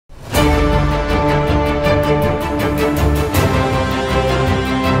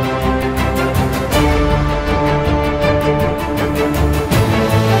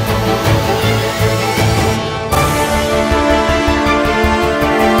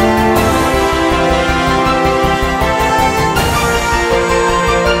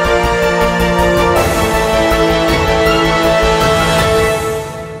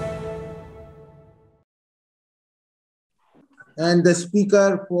And the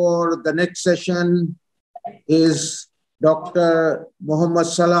speaker for the next session is Dr. Mohd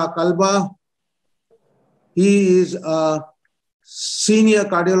Salah Kalba. He is a senior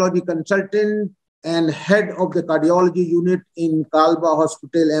cardiology consultant and head of the cardiology unit in Kalba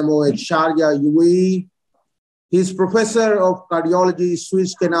Hospital, MOH, Sharjah, UAE. He's professor of cardiology,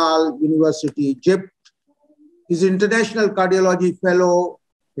 Suez Canal University, Egypt. He's international cardiology fellow,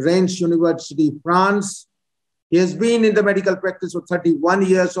 Reims University, France. He has been in the medical practice for 31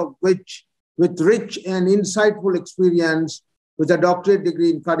 years, of which with rich and insightful experience with a doctorate degree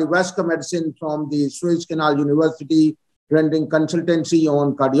in cardiovascular medicine from the Suez Canal University, rendering consultancy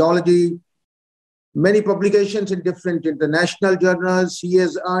on cardiology. Many publications in different international journals. He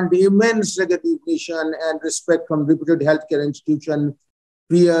has earned immense recognition and respect from reputed healthcare institutions,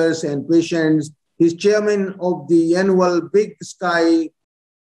 peers, and patients. He's chairman of the annual Big Sky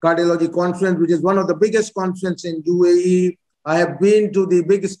Cardiology Conference, which is one of the biggest conferences in UAE. I have been to the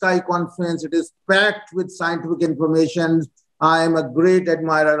Big Sky Conference. It is packed with scientific information. I am a great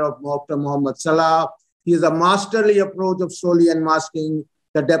admirer of Dr. Mohd Salah. He has a masterly approach of slowly unmasking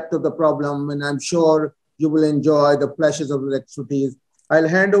the depth of the problem, and I'm sure you will enjoy the pleasures of his expertise. I'll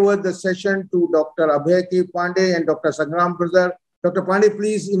hand over the session to Dr. A K Pandey and Dr. Sangram brother. Dr. Pandey,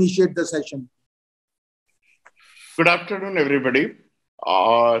 please initiate the session. Good afternoon, everybody.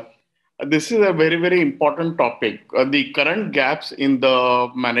 This is a very, very important topic. The current gaps in the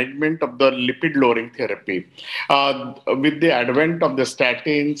management of the lipid-lowering therapy. With the advent of the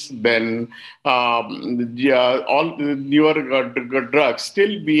statins, then all the newer drugs,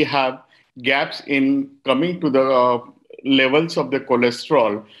 still we have gaps in coming to the levels of the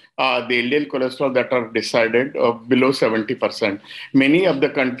cholesterol, the LDL cholesterol that are decided below 70%. Many of the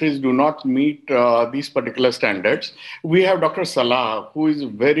countries do not meet these particular standards. We have Dr. Salah, who is a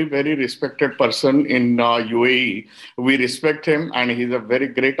very, very respected person in UAE. We respect him, and he's a very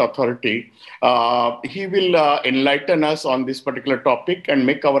great authority. He will enlighten us on this particular topic and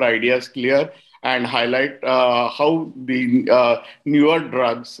make our ideas clear and highlight how the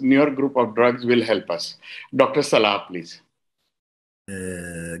newer group of drugs will help us. Dr. Salah, please.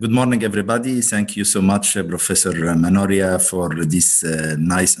 Good morning, everybody. Thank you so much, Professor Manoria, for this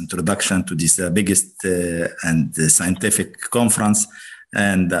nice introduction to this biggest and scientific conference.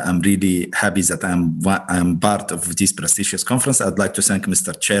 And I'm really happy that I'm part of this prestigious conference. I'd like to thank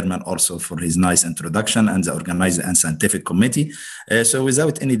Mr. Chairman also for his nice introduction and the organizer and scientific committee. So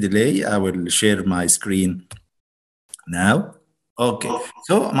without any delay, I will share my screen now. Okay,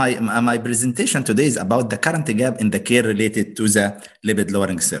 so my presentation today is about the current gap in the care related to the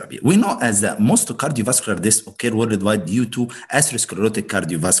lipid-lowering therapy. We know as that most cardiovascular deaths occur worldwide due to atherosclerotic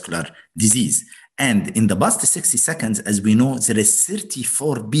cardiovascular disease. And in the past 60 seconds, as we know, there is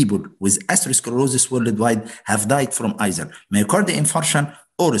 34 people with atherosclerosis worldwide have died from either myocardial infarction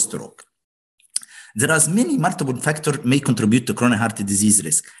or stroke. There are many multiple factors may contribute to chronic heart disease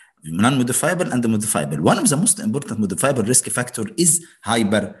risk. Non-modifiable and modifiable. One of the most important modifiable risk factor is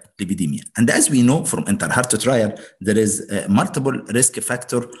hyperlipidemia. And as we know from inter-heart trial, there is multiple risk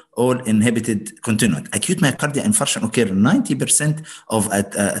factor, all inhibited continuant. Acute myocardial infarction occur 90% of a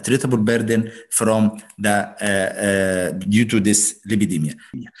treatable burden from the due to this lipidemia.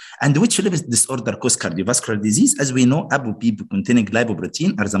 And which lipid disorder cause cardiovascular disease? As we know, ApoB containing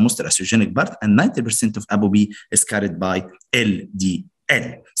lipoprotein are the most atherogenic part, and 90% of ApoB is carried by LDL.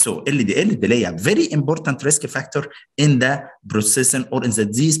 So LDL play a very important risk factor in the processing or in the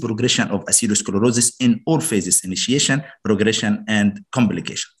disease progression of atherosclerosis in all phases: initiation, progression, and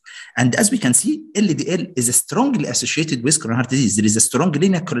complication. And as we can see, LDL is strongly associated with coronary heart disease. There is a strong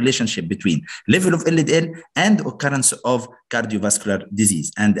linear correlation between level of LDL and occurrence of cardiovascular disease.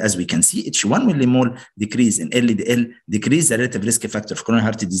 And as we can see, each 1 millimole decrease in LDL decrease the relative risk factor of coronary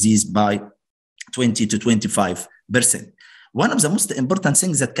heart disease by 20 to 25%. One of the most important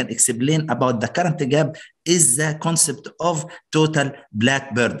things that can explain about the current gap is the concept of total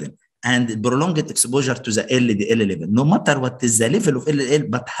plaque burden and prolonged exposure to the LDL level. No matter what is the level of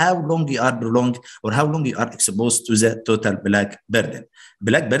LDL, but how long you are prolonged or how long you are exposed to the total plaque burden.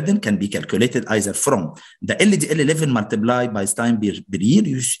 Plaque burden can be calculated either from the LDL level multiplied by time per year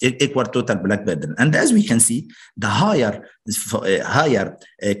equal total plaque burden. And as we can see, the higher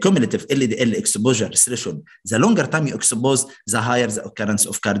cumulative LDL exposure threshold, the longer time you expose, the higher the occurrence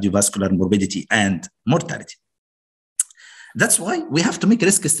of cardiovascular morbidity and mortality. That's why we have to make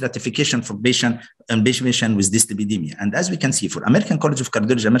risk stratification for patient with dyslipidemia. And as we can see, for American College of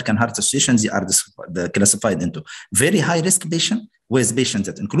Cardiology, American Heart Association, they are classified into very high risk patient, with patients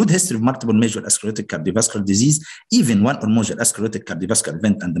that include history of multiple major atherosclerotic cardiovascular disease, even one or more atherosclerotic cardiovascular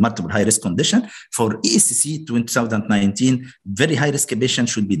event and multiple high-risk condition. For ESCC 2019, very high-risk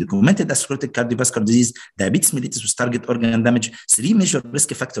patients should be documented atherosclerotic cardiovascular disease, diabetes mellitus with target organ damage, 3 major risk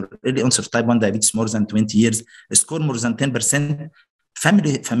factors, early onset of type 1 diabetes more than 20 years, score more than 10%,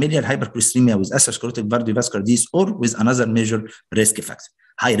 familial hypercholesterolemia with atherosclerotic cardiovascular disease, or with another major risk factor.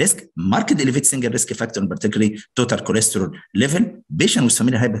 High risk, marked elevated single risk factor, particularly total cholesterol level, patient with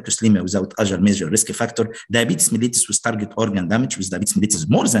familial hypercholesterolemia without other major risk factor, diabetes mellitus with target organ damage, with diabetes mellitus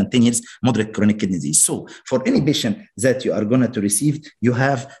more than 10 years, moderate chronic kidney disease. So for any patient that you are going to receive, you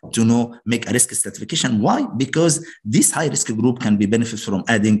have to make a risk stratification. Why? Because this high risk group can be benefit from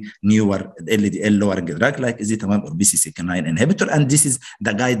adding newer LDL lowering drug like ezetimibe or BCCK9 inhibitor. And this is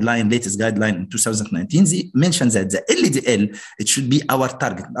the guideline, latest guideline in 2019. They mentioned that the LDL, it should be our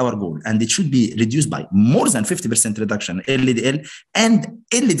target, our goal, and it should be reduced by more than 50% reduction LDL, and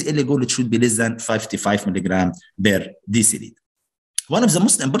LDL goal, it should be less than 55 milligram per deciliter. One of the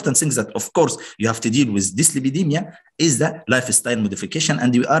most important things that, of course, you have to deal with dyslipidemia is the lifestyle modification.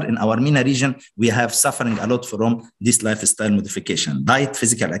 And we are in our MENA region, we have suffering a lot from this lifestyle modification, diet,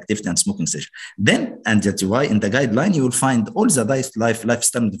 physical activity, and smoking cessation. Then, and that's why in the guideline, you will find all the diet,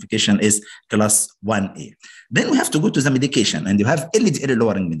 lifestyle modification is class 1A. Then we have to go to the medication, and you have LDL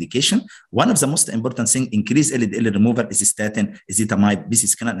lowering medication. One of the most important things, increase LDL removal, is statin, ezetimibe,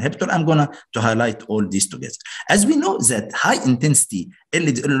 BCCK9 inhibitor. I'm going to highlight all these together. As we know that high intensity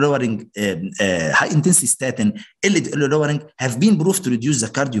LDL lowering, high intensity statin, LDL lowering have been proved to reduce the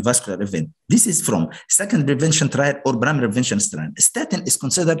cardiovascular event. This is from second prevention trial or primary prevention trial. Statin is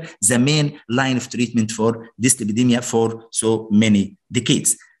considered the main line of treatment for dyslipidemia for so many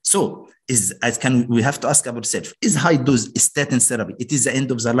decades. So we have to ask ourselves, is high dose statin therapy, it is the end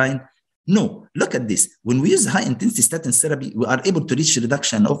of the line? No. Look at this. When we use high intensity statin therapy, we are able to reach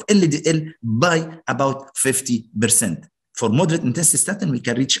reduction of LDL by about 50%. For moderate intensity statin, we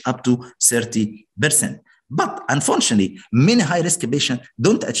can reach up to 30%. But unfortunately, many high-risk patients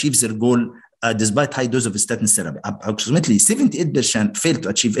don't achieve their goal despite high dose of statin therapy. Approximately 78% fail to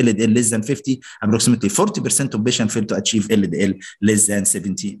achieve LDL less than 50. Approximately 40% of patients fail to achieve LDL less than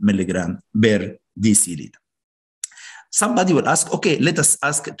 70 milligram per deciliter. Somebody will ask, okay, let us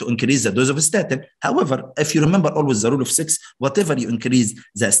ask to increase the dose of statin. However, if you remember always the rule of 6, whatever you increase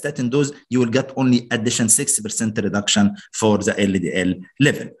the statin dose, you will get only addition 6% reduction for the LDL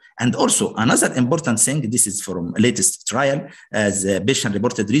level. And also another important thing, this is from latest trial, as a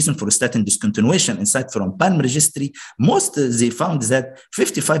patient-reported reason for statin discontinuation inside from PALM registry. They found that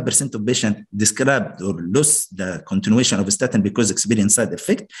 55% of patients described or lost the continuation of statin because experience side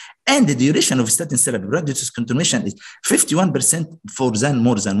effect, and the duration of statin therapy discontinuation is 51% for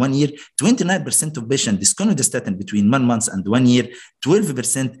more than 1 year, 29% of patients discontinued the statin between 1 month and 1 year,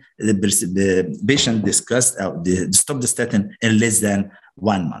 12% the patient stopped the statin in less than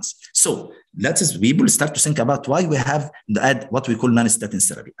 1 month. So we will start to think about why we have to add what we call non-statin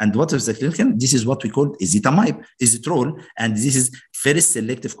therapy. And what is the clinical? This is what we call ezetimibe, ezetrol, and this is very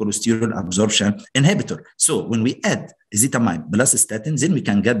selective cholesterol absorption inhibitor. So when we add ezetimibe plus statin, then we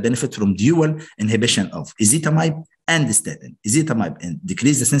can get benefit from dual inhibition of ezetimibe and statin. Ezetimibe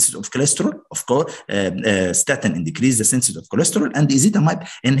decrease the sensitivity of cholesterol, of course, statin and decrease the sensitivity of cholesterol, and ezetimibe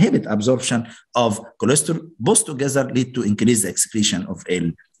inhibit absorption of cholesterol. Both together lead to increase the excretion of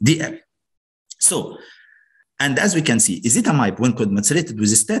LDL. So, and as we can see, ezetimibe, when commensurated with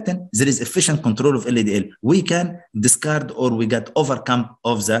statin, there is efficient control of LDL. We can discard or we get overcome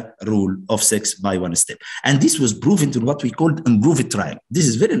of the rule of 6 by 1 step. And this was proven in what we called IMPROVE trial. This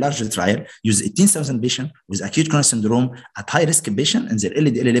is very large trial, use 18,000 patients with acute coronary syndrome at high risk patient, and their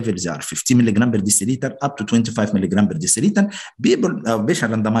LDL levels are 50 milligram per deciliter up to 25 milligram per deciliter.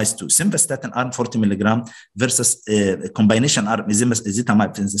 Patient randomized to simvastatin arm 40 milligram versus combination arm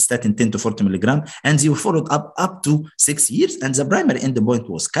ezetimibe and statin 10 to 40 milligram, and they were followed up to 6 years, and the primary endpoint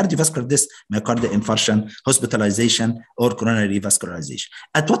was cardiovascular death, myocardial infarction, hospitalization, or coronary revascularization.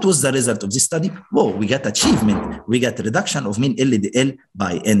 And what was the result of this study? Whoa, we got achievement. We got reduction of mean LDL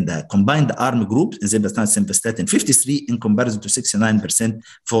in the combined arm group in simvastatin 53 in comparison to 69%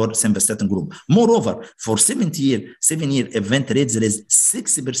 for simvastatin group. Moreover, for 7-year event rate, there is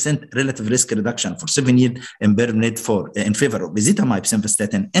 60% relative risk reduction for 7-year impairment in favor of ezetimibe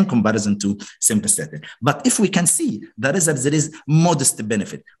simvastatin in comparison to simvastatin. But if we can see the result, there is modest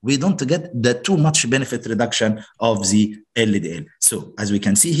benefit. We don't get the too much benefit reduction of the LDL. So as we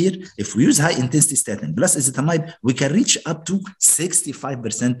can see here, if we use high intensity statin plus ezetimibe, we can reach up to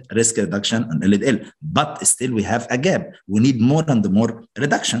 65% risk reduction on LDL. But still we have a gap. We need more and more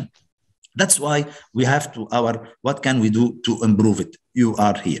reduction. That's why we have to what can we do to improve it? You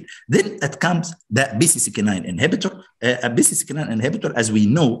are here. Then it comes the BCCK9 inhibitor. A BCCK9 inhibitor, as we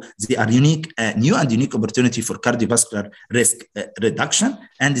know, they are new and unique opportunity for cardiovascular risk reduction,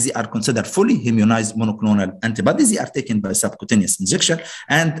 and they are considered fully immunized monoclonal antibodies. They are taken by subcutaneous injection,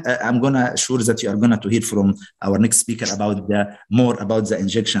 and I'm gonna assure that you are gonna to hear from our next speaker about more about the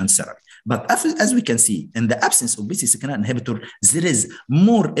injection therapy. But as we can see, in the absence of BCCK9 inhibitor, there is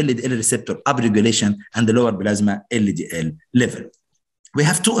more LDL receptor upregulation and the lower plasma LDL level. We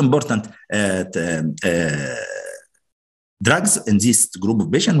have two important drugs in this group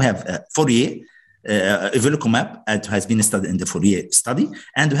of patients. We have Fourier, evolocumab, that has been studied in the Fourier study,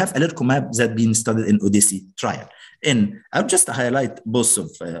 and we have alirocumab that has been studied in Odyssey trial. I'll just highlight both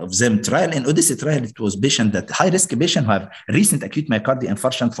of them trial. In Odyssey trial, it was patient that high-risk patient who have recent acute myocardial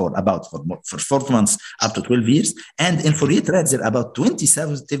infarction for 4 months up to 12 years. And in Fourier trial, there are about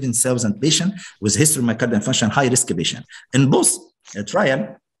 27,000 patients with history of myocardial infarction, high-risk patient. In both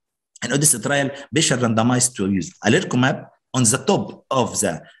trial, in Odyssey trial, patient randomized to use alirocumab on the top of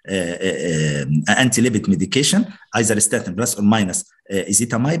the anti-lipid medication, either statin plus or minus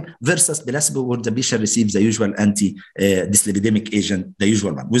ezetimibe, versus placebo, where the patient receives the usual anti-dyslipidemic agent, the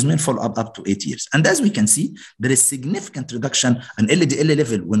usual one, with mean follow-up up to 8 years. And as we can see, there is significant reduction in LDL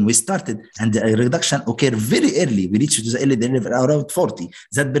level when we started, and the reduction occurred very early. We reached the LDL level around 40,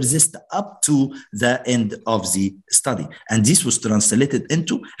 that persists up to the end of the study. And this was translated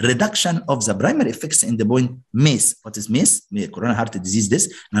into reduction of the primary effects in the point MACE. What is MACE? Coronary heart disease,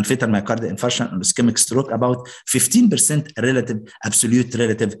 non-fatal myocardial infarction, and ischemic stroke, about 15% absolute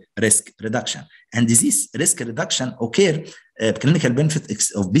relative risk reduction. And disease risk reduction occur clinical benefit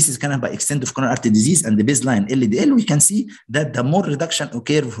of BCCK9 by extent of coronary artery disease and the baseline LDL. We can see that the more reduction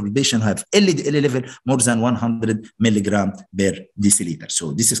occur for patients who have LDL level more than 100 milligram per deciliter.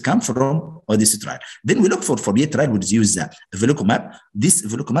 So this is come from Odyssey trial. Then we look for Fourier trial, which use the evolocumab.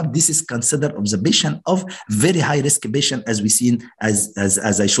 This is considered of the patient of very high risk patient, as we seen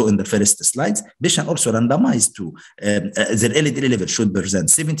as I show in the first slides. Patient also randomized to their LDL level should present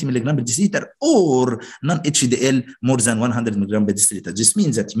 70 milligram per deciliter or non-HDL more than 100 milligram per deciliter. This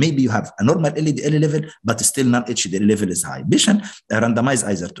means that maybe you have a normal LDL level, but still non-HDL level is high. Patient randomized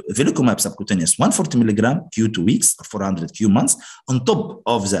either to evolocumab subcutaneous 140 milligram Q2 weeks or 400 Q months on top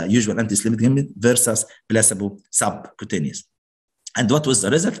of the usual anti-dyslipidemic versus placebo subcutaneous. And what was the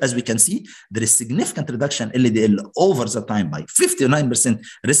result? As we can see, there is significant reduction in LDL over the time by 59%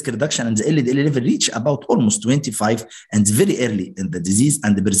 risk reduction, and the LDL level reach about almost 25 and very early in the disease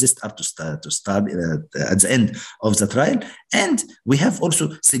and persist up to start at the end of the trial. And we have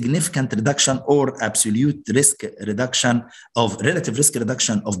also significant reduction or absolute risk reduction of relative risk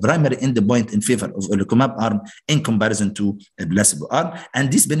reduction of primary endpoint in favor of evolocumab arm in comparison to a placebo arm.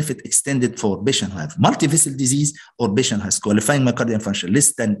 And this benefit extended for patients who have multivessel disease or patient who has qualifying myocardial infarction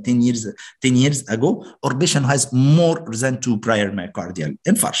less than 10 years ago, or patient who has more than 2 prior myocardial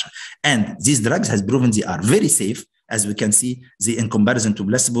infarction. And these drugs has proven they are very safe. As we can see, they, in comparison to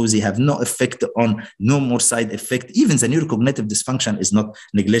placebo, they have no effect on, no more side effect. Even the neurocognitive dysfunction is not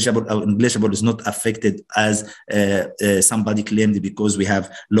negligible, or negligible is not affected as somebody claimed, because we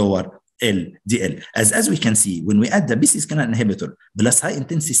have lower LDL. As we can see, when we add the BCCK9 inhibitor plus high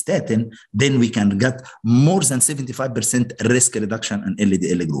intensity statin, then we can get more than 75% risk reduction in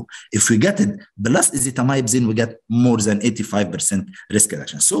LDL group. If we get it plus ezetimibe, then we get more than 85% risk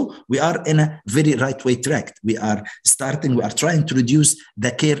reduction. So we are in a very right way track. We are trying to reduce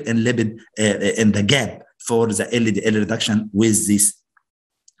the care and lipid and the gap for the LDL reduction with this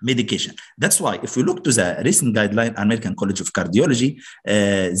medication. That's why if we look to the recent guideline, American College of Cardiology,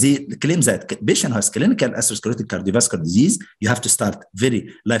 they claim that patient has clinical atherosclerotic cardiovascular disease, you have to start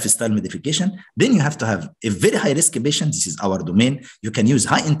very lifestyle modification. Then you have to have a very high risk patient. This is our domain. You can use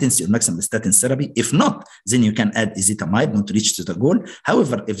high intensity or maximal statin therapy. If not, then you can add ezetimibe not to reach to the goal.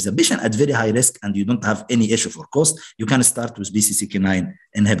 However, if the patient at very high risk and you don't have any issue for cost, you can start with BCCK9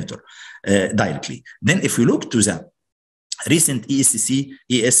 inhibitor directly. Then if we look to the recent ESC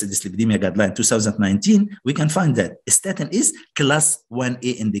dyslipidemia guideline 2019, we can find that statin is class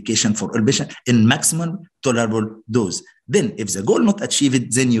 1A indication for all patients in maximum tolerable dose. Then if the goal not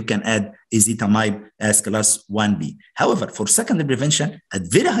achieved, then you can add ezetimibe as class 1B. However, for secondary prevention, at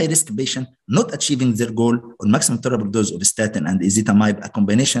very high risk patient not achieving their goal on maximum tolerable dose of statin and ezetimibe, a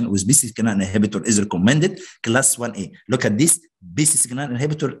combination with BCCK9 inhibitor is recommended, class 1A. Look at this, BCCK9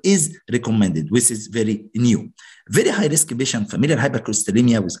 inhibitor is recommended, which is very new. Very high risk patient, familial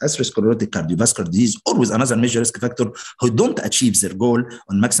hypercholesterolemia with atherosclerotic cardiovascular disease or with another major risk factor who don't achieve their goal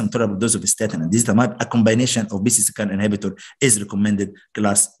on maximum tolerable dose of statin and ezetimibe, a combination of BCCK9 inhibitor is recommended,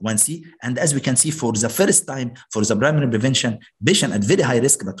 class 1C. And as we can see, for the first time, for the primary prevention, patient at very high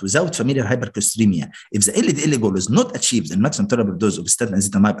risk, but without familial hypercholesteremia, if the LDL goal is not achieved, the maximum tolerable dose of statin and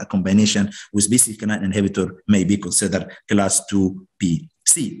ezetimibe, a combination with PCSK9 inhibitor may be considered class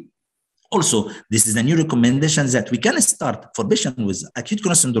 2B/C. Also, this is a new recommendation that we can start for patients with acute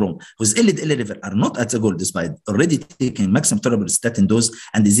coronary syndrome whose LDL level are not at the goal despite already taking maximum tolerable statin dose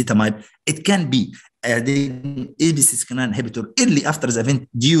and ezetimibe. It can be adding PCSK9 inhibitor early after the event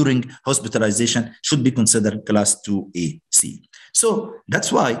during hospitalization should be considered class 2A/C. So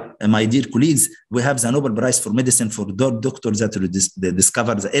that's why, my dear colleagues, we have the Nobel Prize for Medicine for doctors that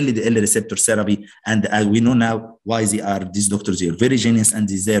discover the LDL receptor therapy, and we know now why these doctors. They are very genius and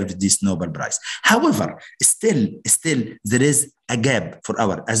deserve this Nobel Prize. However, still there is a gap for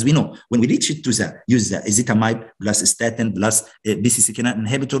as we know, when we reach it to use the ezetimibe plus statin plus PCSK9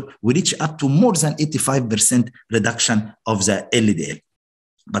 inhibitor, we reach up to more than 85% reduction of the LDL.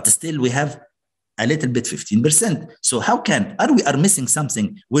 But still we have a little bit 15%. So how we are missing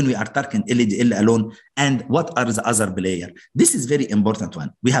something when we are targeting LDL alone? And what are the other player? This is very important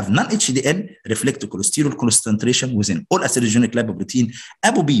one. We have non-HDL reflect cholesterol concentration within all atherogenic lipoprotein.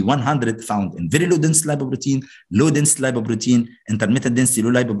 ApoB 100 found in very low dense lipoprotein, low dense lipoprotein, intermittent density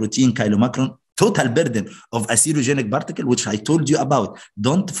low lipoprotein, chylomicron. Total burden of atherogenic particle, which I told you about.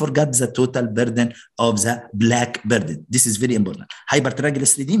 Don't forget the total burden of the black burden. This is very important.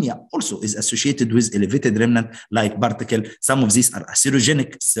 Hypertriglyceridemia also is associated with elevated remnant-like particle. Some of these are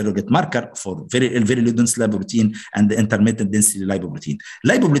atherogenic surrogate marker for very low dense lipoprotein and the intermittent density lipoprotein.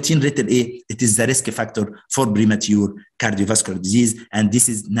 Lipoprotein rated A, it is the risk factor for premature cardiovascular disease, and this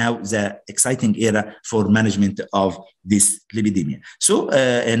is now the exciting era for management of dyslipidemia. So,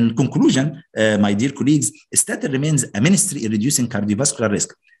 in conclusion, my dear colleagues, statin remains a mainstay in reducing cardiovascular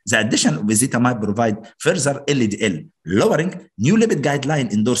risk. The addition of ezetimibe provide further LDL lowering. New lipid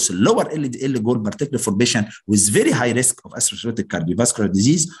guideline endorse lower LDL goal, particularly for patients with very high risk of atherosclerotic cardiovascular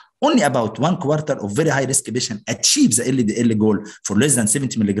disease. Only about 1/4 of very high risk patients achieve the LDL goal for less than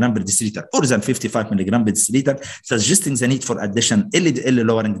 70 milligram per deciliter or than 55 milligram per deciliter, suggesting the need for addition LDL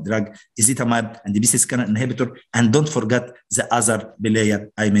lowering drug, ezetimibe and the PCSK9 inhibitor. And don't forget the other player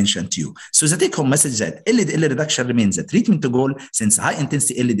I mentioned to you. So the take-home message that LDL reduction remains the treatment goal since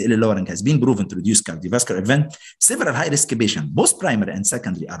high-intensity LDL lowering has been proven to reduce cardiovascular event. Several high-risk patients, both primary and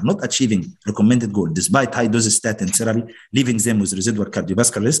secondary, are not achieving recommended goal despite high-dose statin therapy, leaving them with residual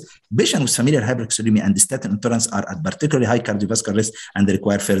cardiovascular risk. Patients with familial hypercholesteremia and statin intolerance are at particularly high cardiovascular risk and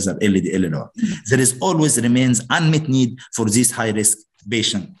require further LDL lowering. There is always remains unmet need for these high-risk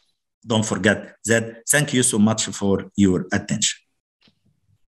patients. Don't forget that. Thank you so much for your attention.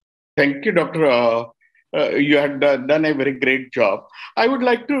 Thank you, Doctor. You had done a very great job. I would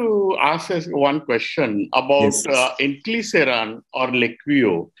like to ask one question about inclisiran or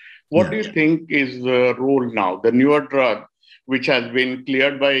Leqvio. What do you think is the role now? The newer drug, which has been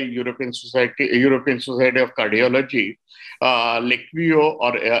cleared by European Society of Cardiology, Leqvio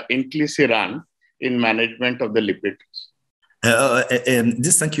or inclisiran in management of the lipids.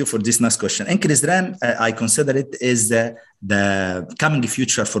 Thank you for this nice question. Inclisiran, I consider it is the coming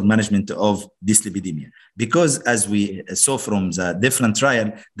future for management of dyslipidemia, because as we saw from the different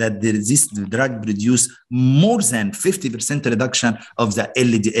trial that this drug produce more than 50% reduction of the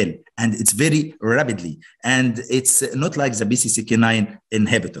LDL, and it's very rapidly, and it's not like the PCSK9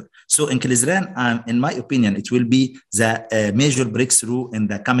 inhibitor. So inclisiran, in my opinion, it will be the major breakthrough in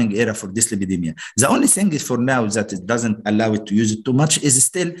the coming era for dyslipidemia. The only thing is for now that it doesn't allow it to use it too much is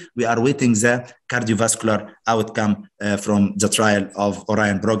still we are waiting the cardiovascular outcome from the trial of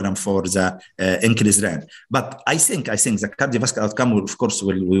Orion program for the inclisiran. But I think the cardiovascular outcome will, of course,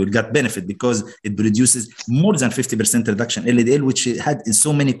 we will get benefit because it produces more than 50% reduction LDL, which had in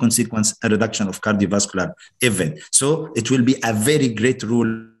so many consequences a reduction of cardiovascular event. So it will be a very great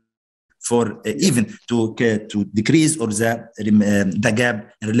rule for even to decrease or the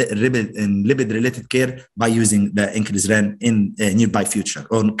gap in lipid-related care by using the inclisiran in nearby future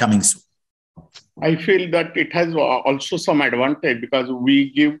or coming soon. I feel that it has also some advantage because we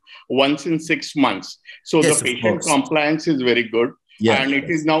give once in 6 months. So the patient compliance is very good. And it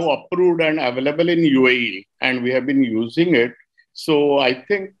is now approved and available in UAE, and we have been using it. So I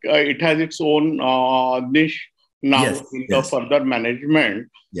think it has its own niche now in the further management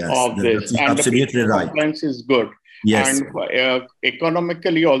of this. And absolutely the compliance is good. And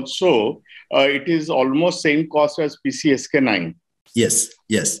economically also, it is almost same cost as PCSK9. Yes,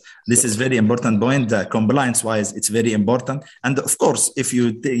 yes. This is very important point. Compliance-wise, it's very important. And of course, if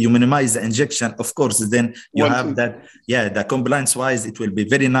you minimize the injection, of course, then you have that. Yeah, the compliance-wise, it will be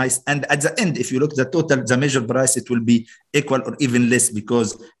very nice. And at the end, if you look at the total, the measured price, it will be equal or even less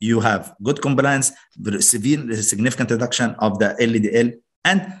because you have good compliance, significant reduction of the LDL.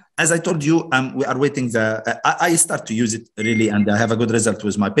 And as I told you, we are waiting. I start to use it really, and I have a good result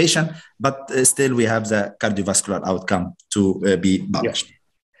with my patient. But still, we have the cardiovascular outcome to be published. Yeah.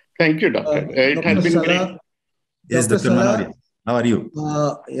 Thank you, doctor. It has been great. Yes, Dr. Manoria. How are you?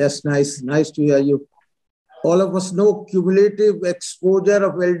 Yes, nice to hear you. All of us know cumulative exposure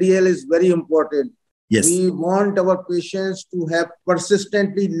of LDL is very important. Yes. We want our patients to have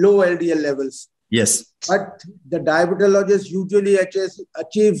persistently low LDL levels. Yes. But the diabetologist usually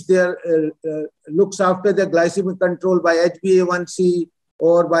achieves their, looks after their glycemic control by HbA1c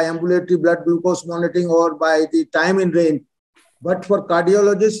or by ambulatory blood glucose monitoring or by the time in range. But for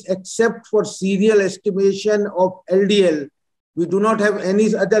cardiologists, except for serial estimation of LDL, we do not have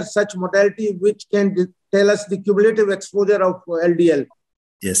any other such modality which can tell us the cumulative exposure of LDL.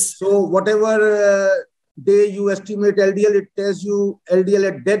 Yes. So whatever day you estimate LDL, it tells you LDL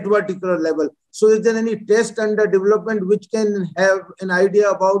at that particular level. So is there any test under development which can have an idea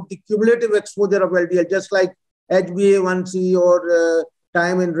about the cumulative exposure of LDL, just like HbA1c or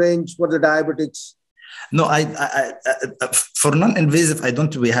time in range for the diabetics? No, for non-invasive,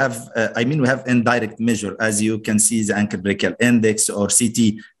 we have indirect measure, as you can see, the ankle brachial index or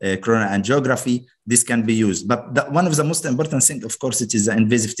CT coronary angiography. This can be used, but one of the most important things, of course, it is the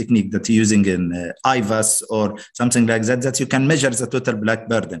invasive technique that you're using in IVAS or something like that, that you can measure the total blood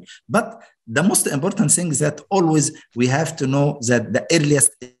burden. But the most important thing is that always we have to know that the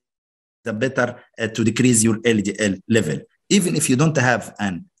earliest, the better to decrease your LDL level, even if you don't have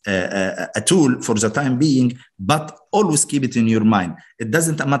a tool for the time being, but always keep it in your mind. It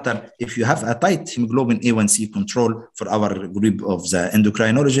doesn't matter if you have a tight hemoglobin A1C control for our group of the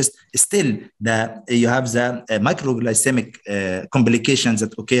endocrinologists, still you have the microglycemic complications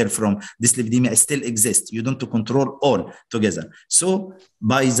that occur from dyslipidemia still exist. You don't control all together. So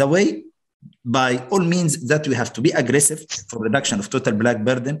by the way, by all means that we have to be aggressive for reduction of total blood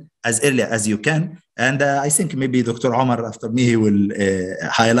burden as early as you can. And I think maybe Dr. Omar, after me, he will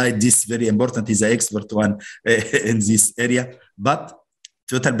highlight this very important. He's an expert one in this area. But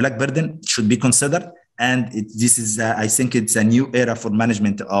total blood burden should be considered. And this is, I think it's a new era for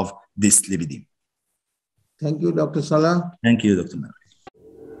management of dyslipidemia. Thank you, Dr. Salah. Thank you, Dr. Manoria.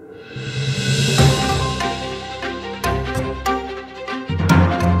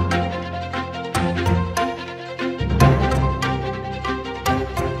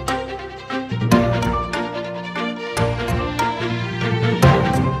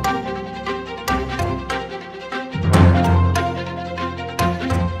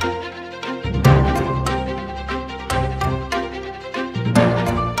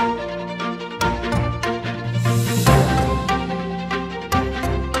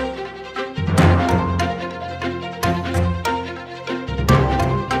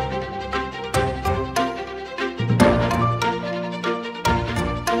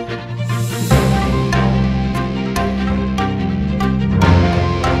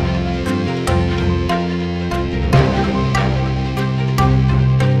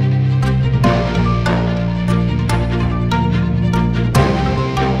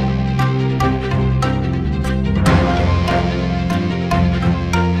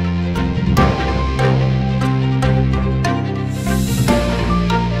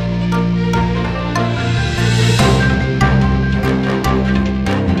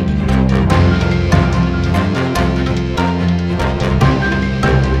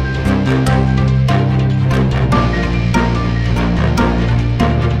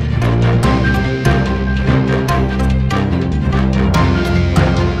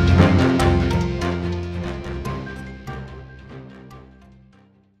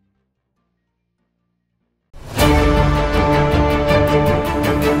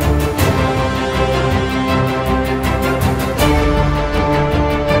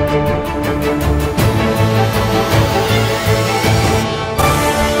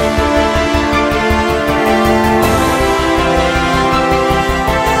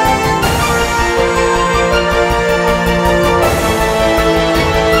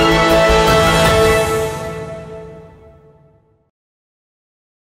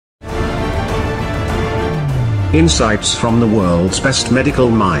 Insights from the world's best medical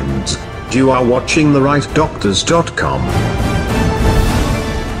minds. You are watching TheRightDoctors.com.